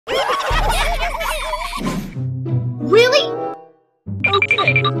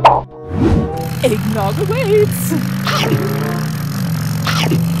Eggnog awaits!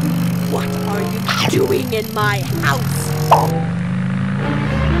 What are you doing in my house?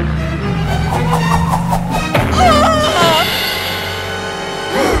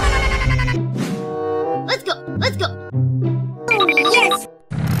 Let's go! Let's go! Oh, yes!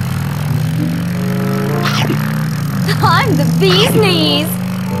 I'm the bee's knees!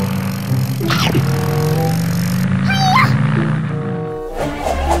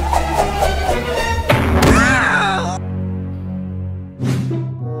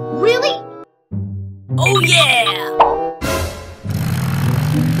 Really? Oh yeah!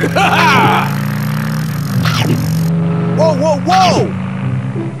 Whoa, whoa, whoa!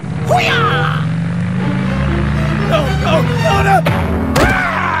 Hoo-yah! No, no, no, no!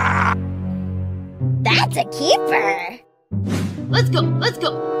 That's a keeper! Let's go! Let's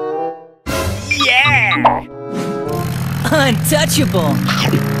go! Yeah! Untouchable!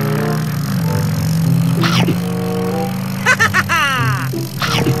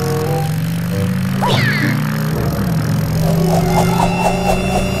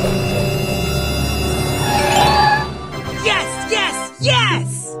 Yes, yes,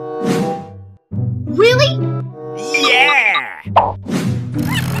 yes! Really? Yeah!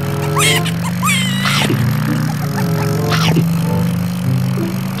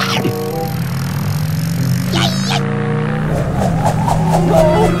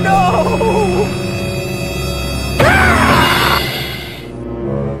 Oh no!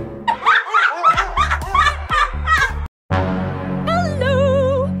 Hello!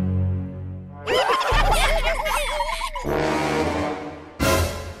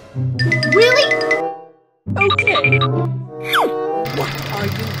 Really? Okay. What are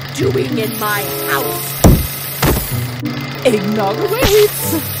you doing in my house? Eggnog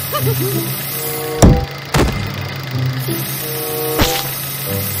awaits!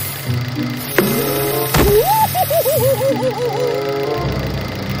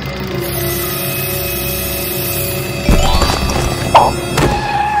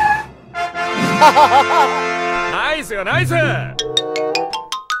 나이스요, 나이스!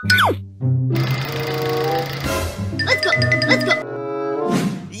 Let's go! Let's go!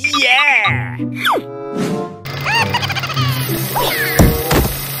 Yeah!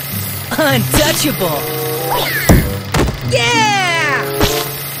 Untouchable! Yeah!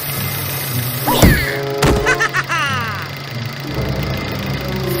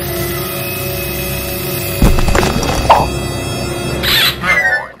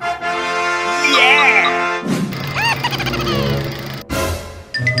 Yeah!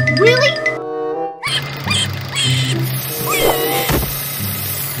 Really?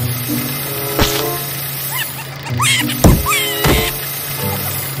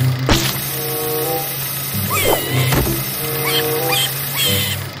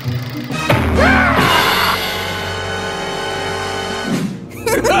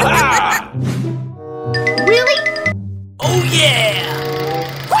 Really? Oh yeah!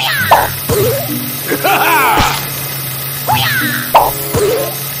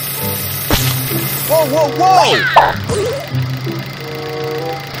 Whoa, whoa, whoa!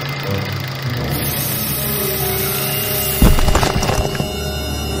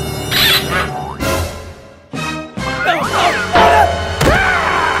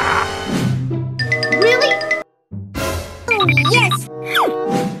 Really? Oh, yes!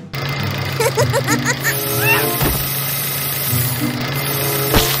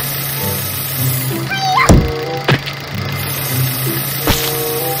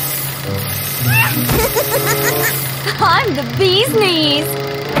 I'm the bee's knees!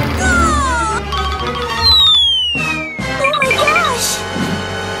 Oh my gosh!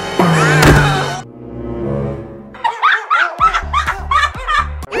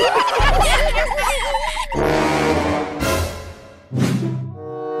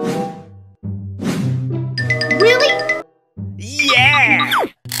 Really? Yeah!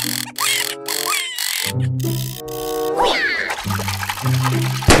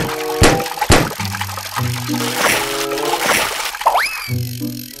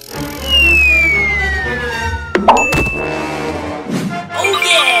 Oh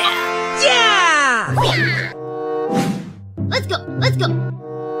yeah! Yeah! Let's go! Let's go!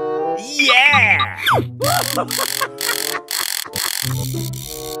 Yeah!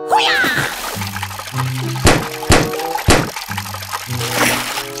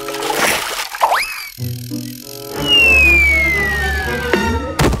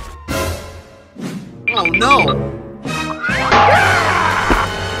 Oh no!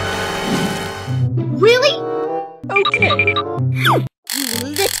 Really? Okay. You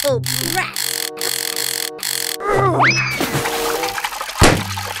little brat!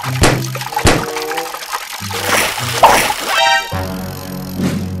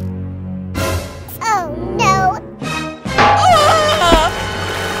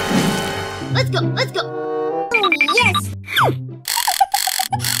 let's go. Oh, yes.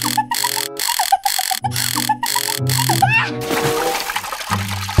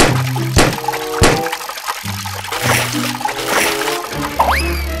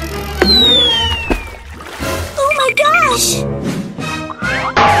 Oh my gosh!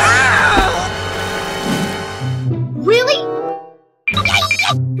 Really?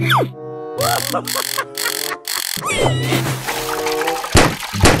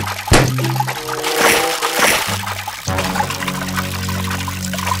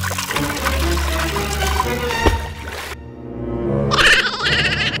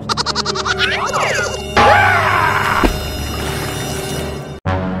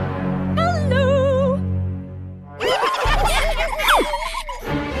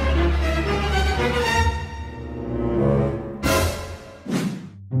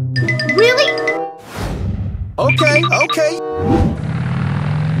 Okay, okay.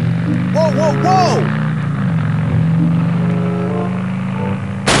 Whoa, whoa, whoa!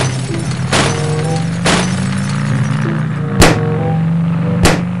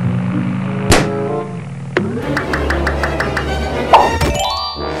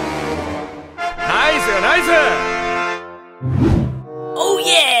 Nice, nice! Oh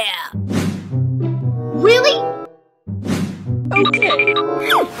yeah! Really? Okay.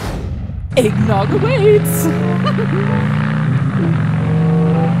 Eggnog awaits!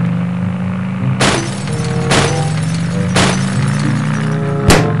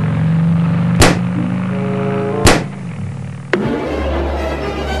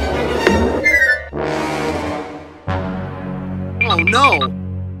 Oh no!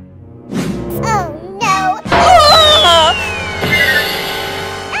 Oh no!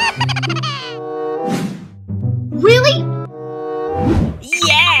 Really?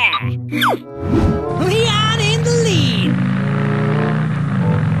 Yeah! Leon in the lead!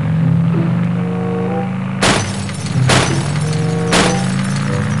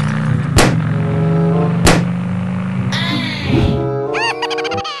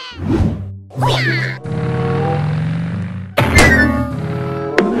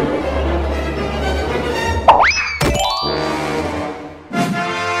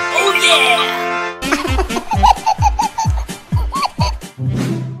 Oh yeah!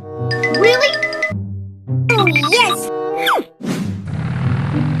 Really? Oh yes!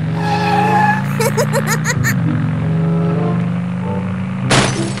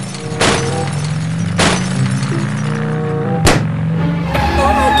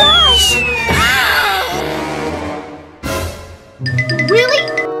 Oh my gosh! Really?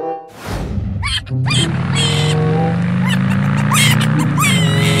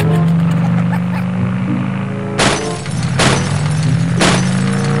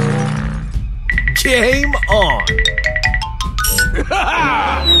 Game on!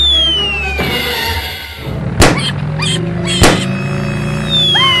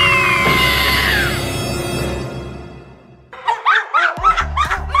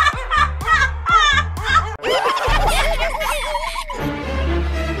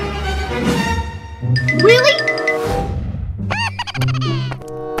 Really?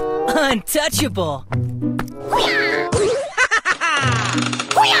 Untouchable!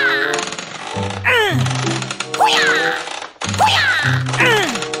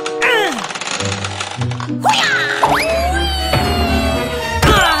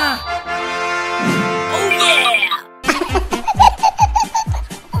 Oh yeah!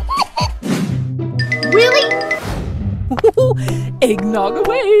 Really? Eggnog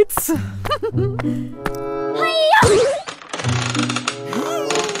awaits!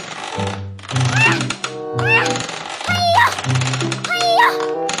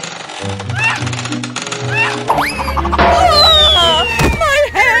 Ah, my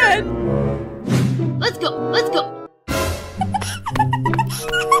head! Let's go, let's go.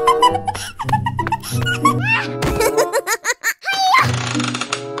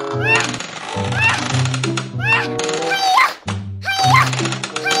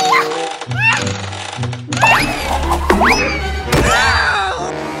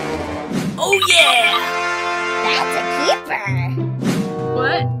 Oh yeah! That's a keeper.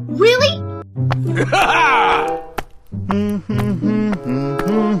 What? Really?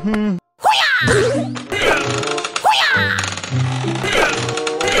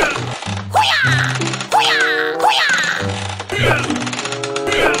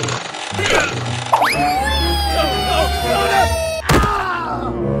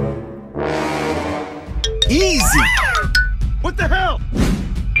 Easy! What the hell?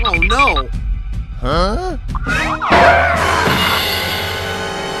 Oh no! Huh?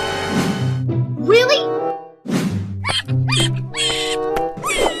 Really?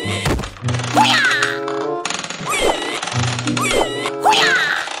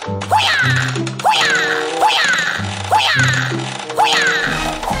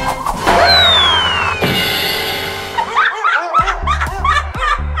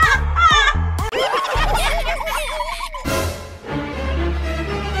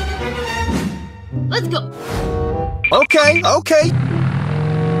 Okay, okay.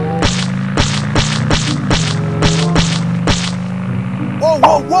 Whoa,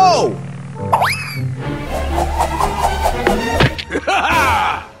 whoa, whoa!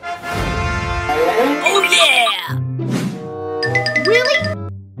 Oh yeah! Really?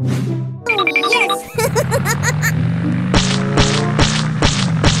 Oh, yes!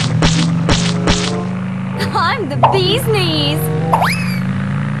 I'm the bee's knees.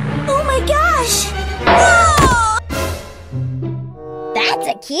 Oh my gosh! Whoa! That's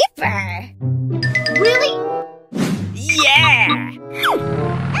a keeper! Really? Yeah!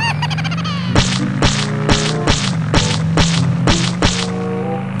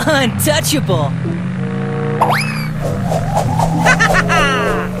 Untouchable.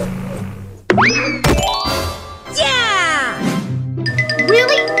 Yeah!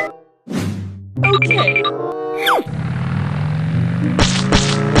 Really? Okay.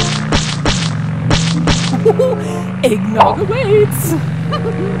 Eggnog awaits!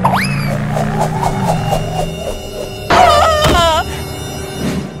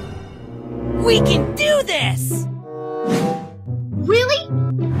 We can do this! Really?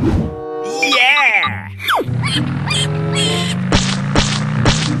 Yeah!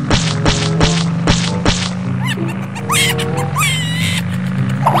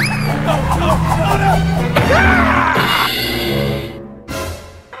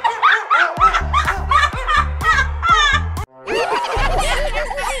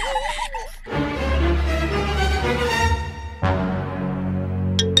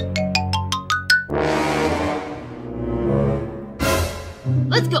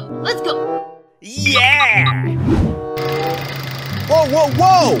 Let's go! Let's go! Yeah! Whoa, whoa,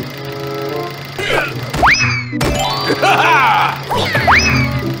 whoa!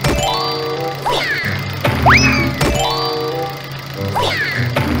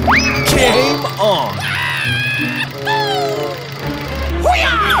 Game on!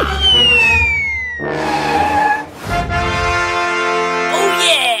 Oh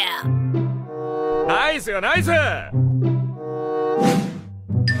yeah! Nice, nice!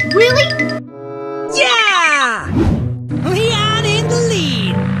 Really? Yeah! We are in the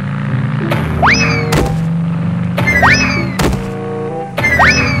lead.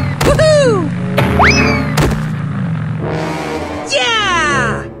 Woohoo!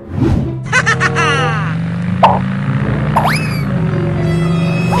 Yeah! Ha ha ha!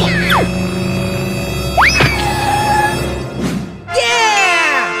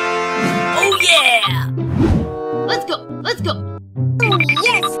 Yeah! Oh yeah! Let's go! Let's go! Oh,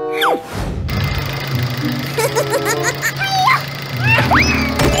 yes!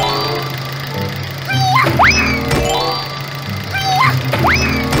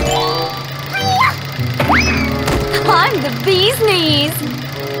 I'm the bee's knees.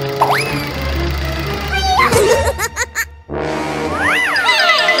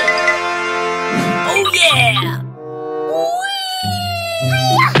 Oh yeah!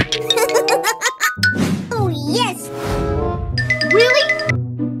 Oh, yes! Really?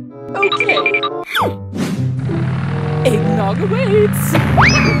 Okay. Eggnog awaits!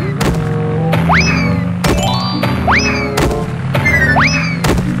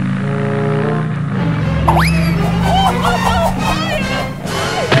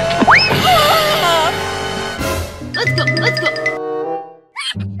 Let's go! Let's go!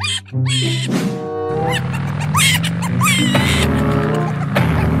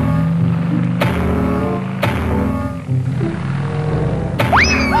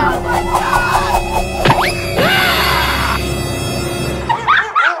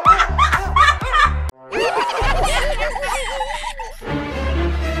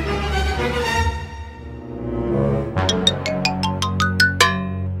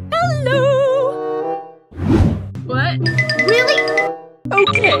 Hello! What? Really?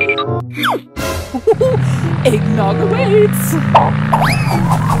 Okay. Eggnog awaits! What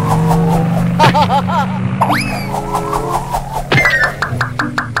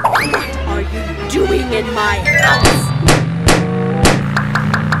are you doing in my house?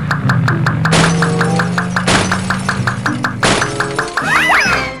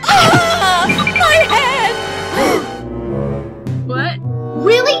 My head! What?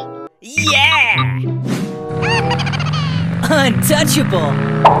 Really? Yeah! Untouchable.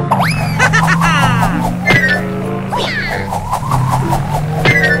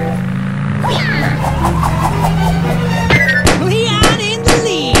 We are in the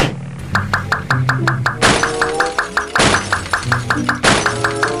lead.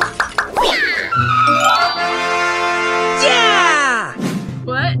 Yeah!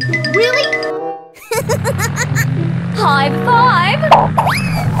 What? Really? High five.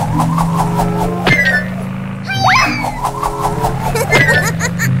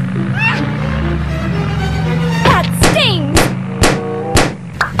 That stings!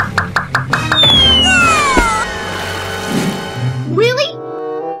 Really?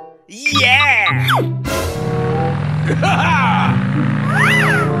 Yeah!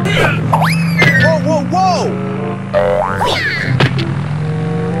 Whoa, whoa,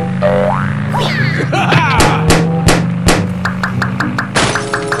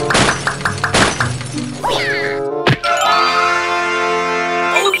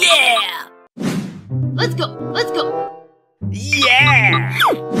 Oh yeah! Let's go, let's go. Yeah!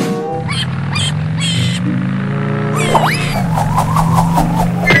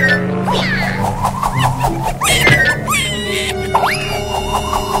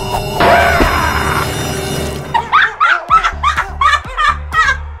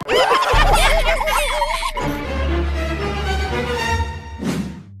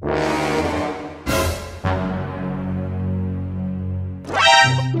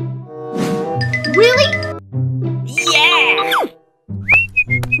 Really? Yeah!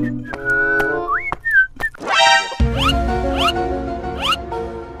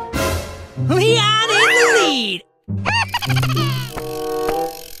 Leon in the lead!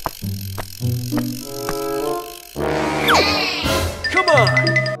 Come on!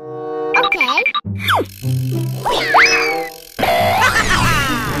 Okay.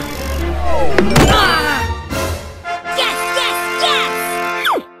 Yes, yes, yes!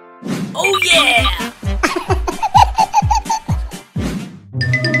 Oh yeah!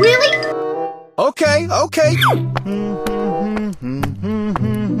 Really? Okay, okay.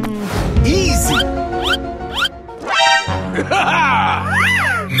 Easy.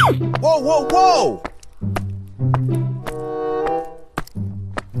 Whoa, whoa, whoa!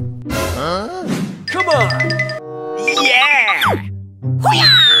 Huh? Come on! Yeah!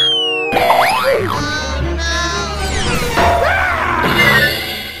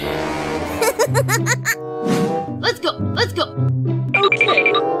 Let's go, let's go.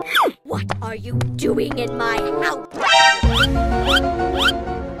 Okay. What are you doing in my house?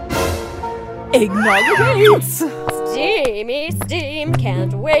 Eggnog awaits! Steamy steam,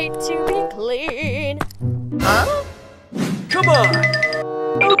 can't wait to be clean. Huh? Come on!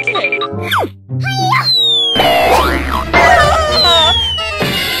 Okay.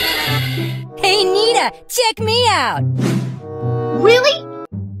 Hey, Nita, check me out! Really?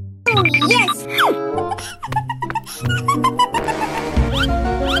 Oh, yes!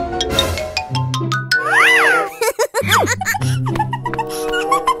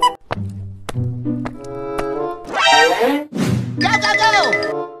 Go, go, go!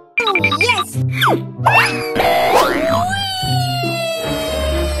 Oh, yes!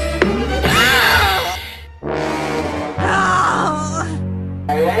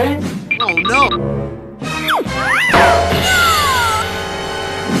 Oh no!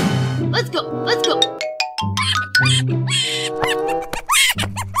 Let's go, let's go.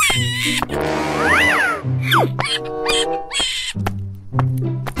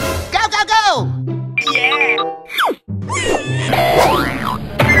 Go, go, go! Yeah!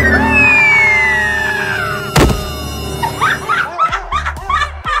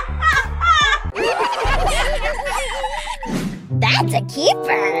 That's a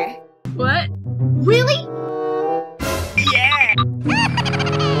keeper. What? Really? Yeah!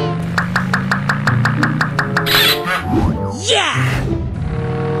 Yeah!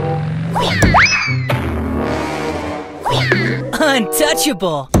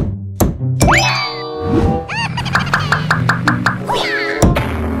 Untouchable!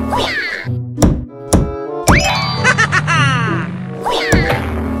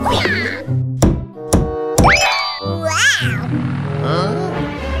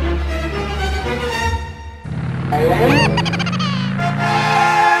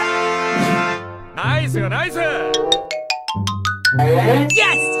 Nice, nice!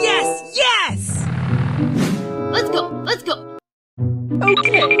 Yes, yes, yes! Let's go, let's go.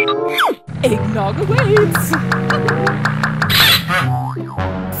 Okay. Eggnog awaits!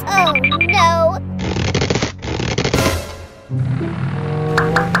 Oh no.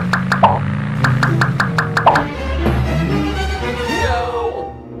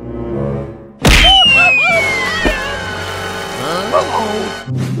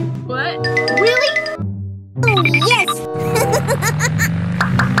 What? Really? Oh, yes!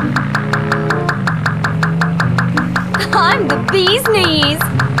 I'm the bee's knees!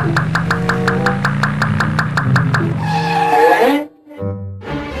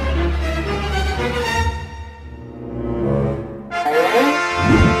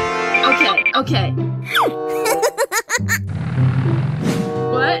 Okay, okay.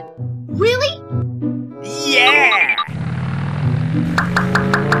 What? Really? Yeah!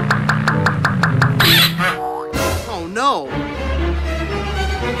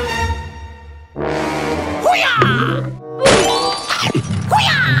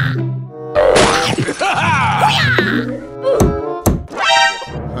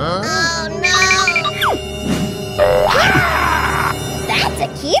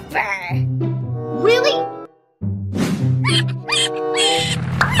 keeper! Really?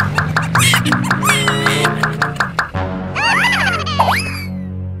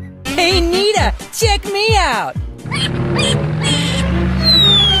 Hey, Nita, check me out.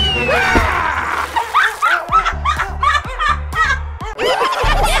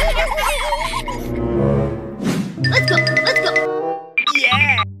 Let's go, let's go!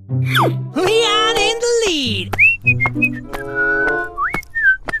 Yeah! Leon in the lead.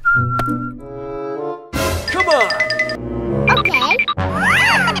 Come on! Okay.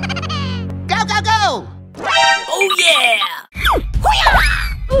 Go, go, go! Oh, yeah.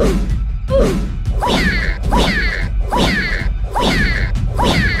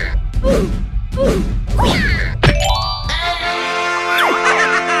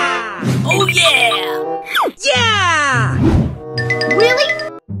 Oh, yeah. Yeah. Really?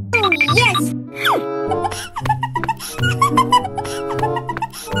 Oh, yes!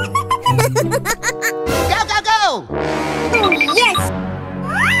 Go, go, go! Oh, yes!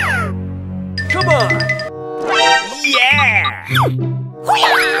 Come on! Yeah!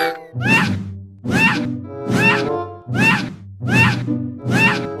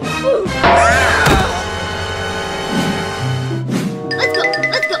 Let's go,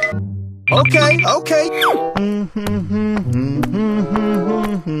 let's go! Okay, okay.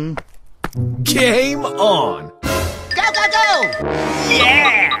 Game on! Go, go, go!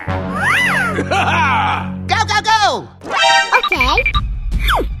 Yeah! Go, go, go! Okay.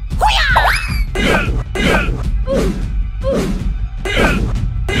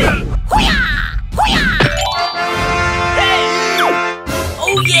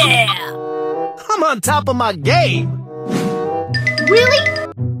 Oh, yeah. I'm on top of my game! Really?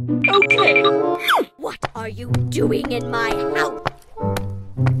 Okay. What are you doing in my house?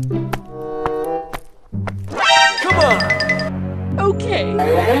 Come on! Okay.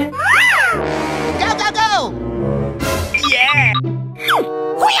 Go, go, go! Yeah!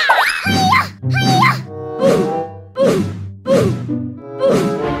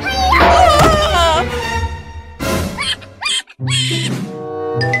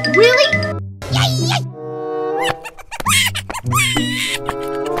 Really?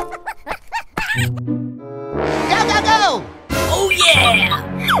 Go, go, go! Oh, yeah.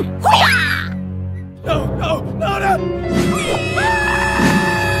 No, no, no, no!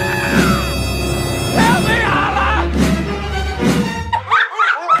 Help me, Allah!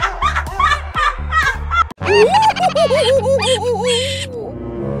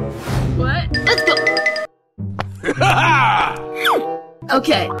 What? Let's go!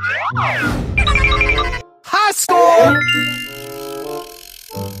 Okay. High score!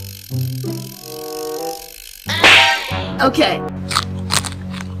 Okay.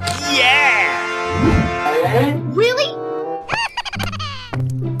 Yeah! Really?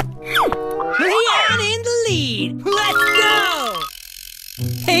 Leon in the lead. Let's go.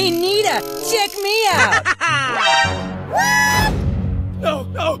 Hey, Nita, check me out. No,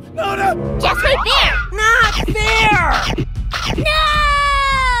 no, no, no! Just right there! Not fair. No!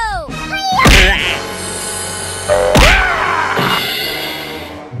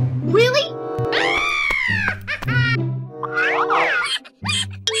 Really?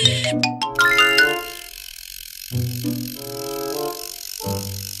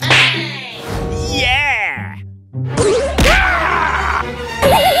 Yeah!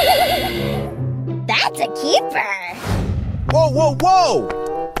 That's a keeper! Whoa, whoa, whoa!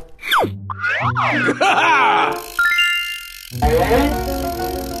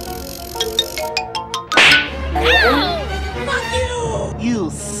 You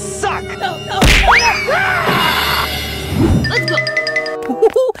suck! Let's go!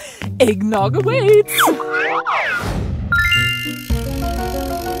 Eggnog awaits.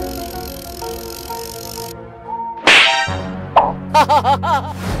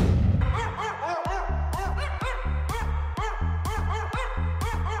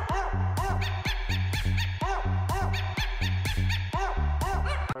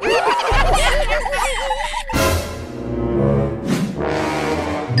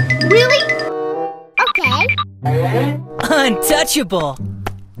 Really? Okay. Untouchable.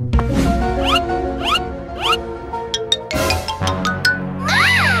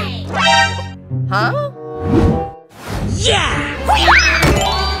 Huh? Yeah.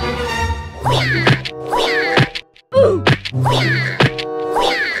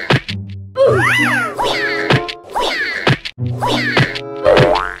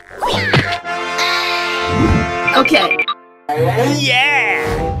 Okay. Yeah!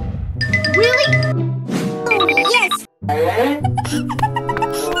 Really? Oh, yes!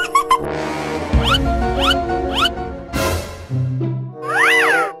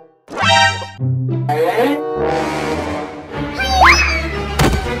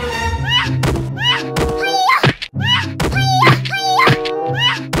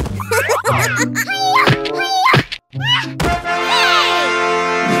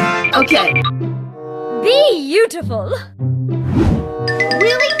 Okay. Beautiful.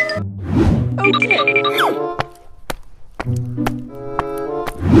 Really? Okay.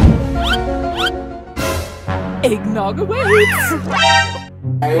 Eggnog awaits.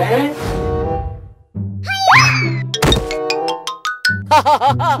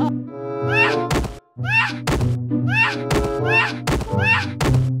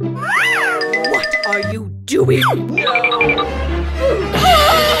 What are you doing?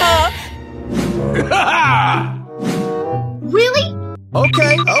 Really?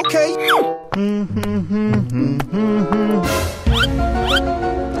 Okay, okay.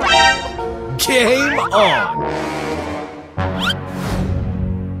 Game on.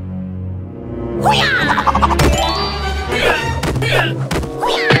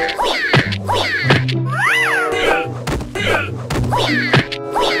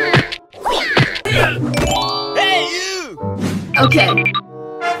 Hey, you! Okay.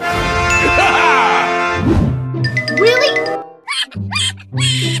 Really?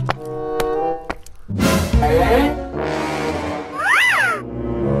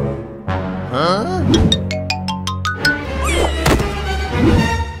 Huh?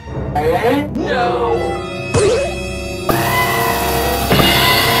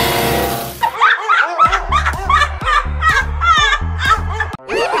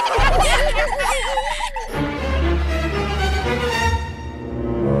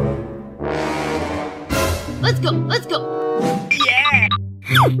 Let's go, let's go. Yeah!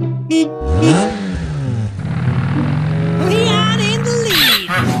 Leon in the lead.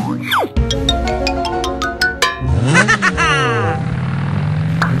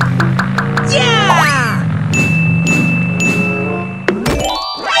 Yeah!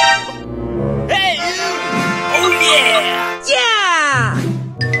 Hey, you! Oh, yeah! Yeah!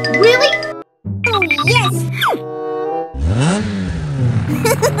 Really? Oh, yes!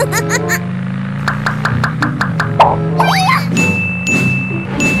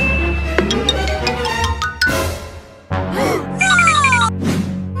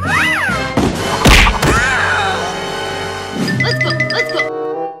 Let's go, let's go.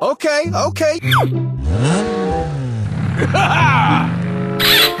 Okay, okay.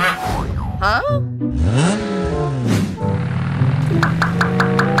 Huh?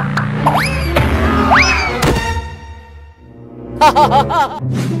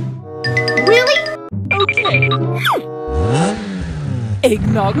 Really? Okay.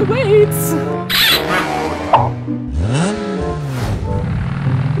 Eggnog awaits.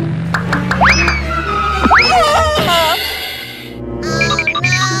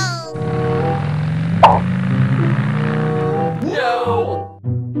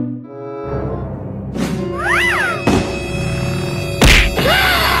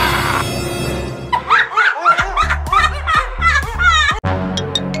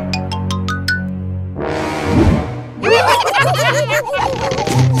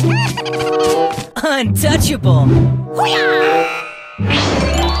 Untouchable.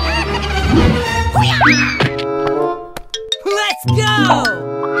 Let's go.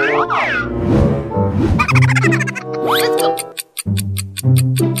 Let's go.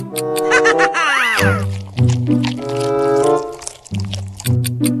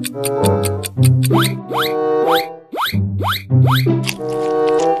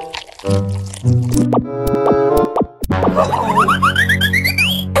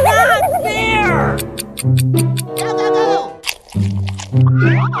 Not fair. Go, go, go.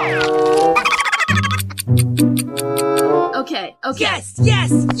 Okay, okay. Yes,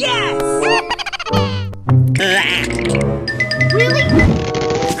 yes, yes. Really?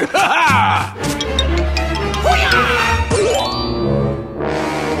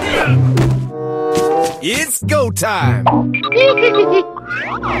 It's go time. Oh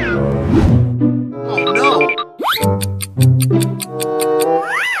no.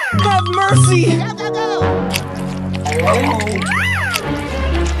 Have mercy. Go, go, go.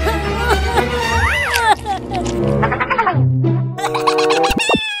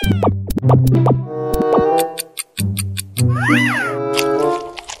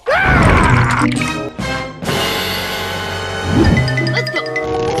 Let's go.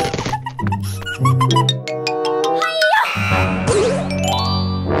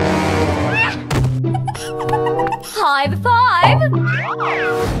 High five.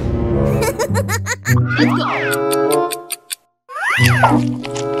 Let's go.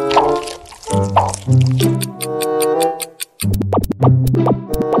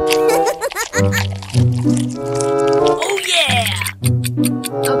 Oh yeah.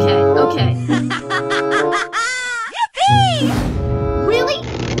 Okay, okay. Really?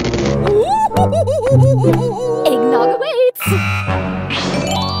 Eggnog awaits.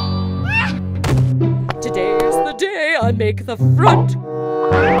 I make the front.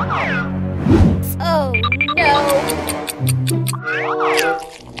 Oh no!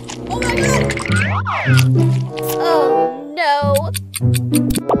 Oh my god! Oh no!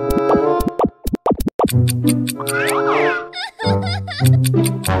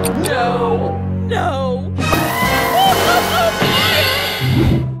 No! No!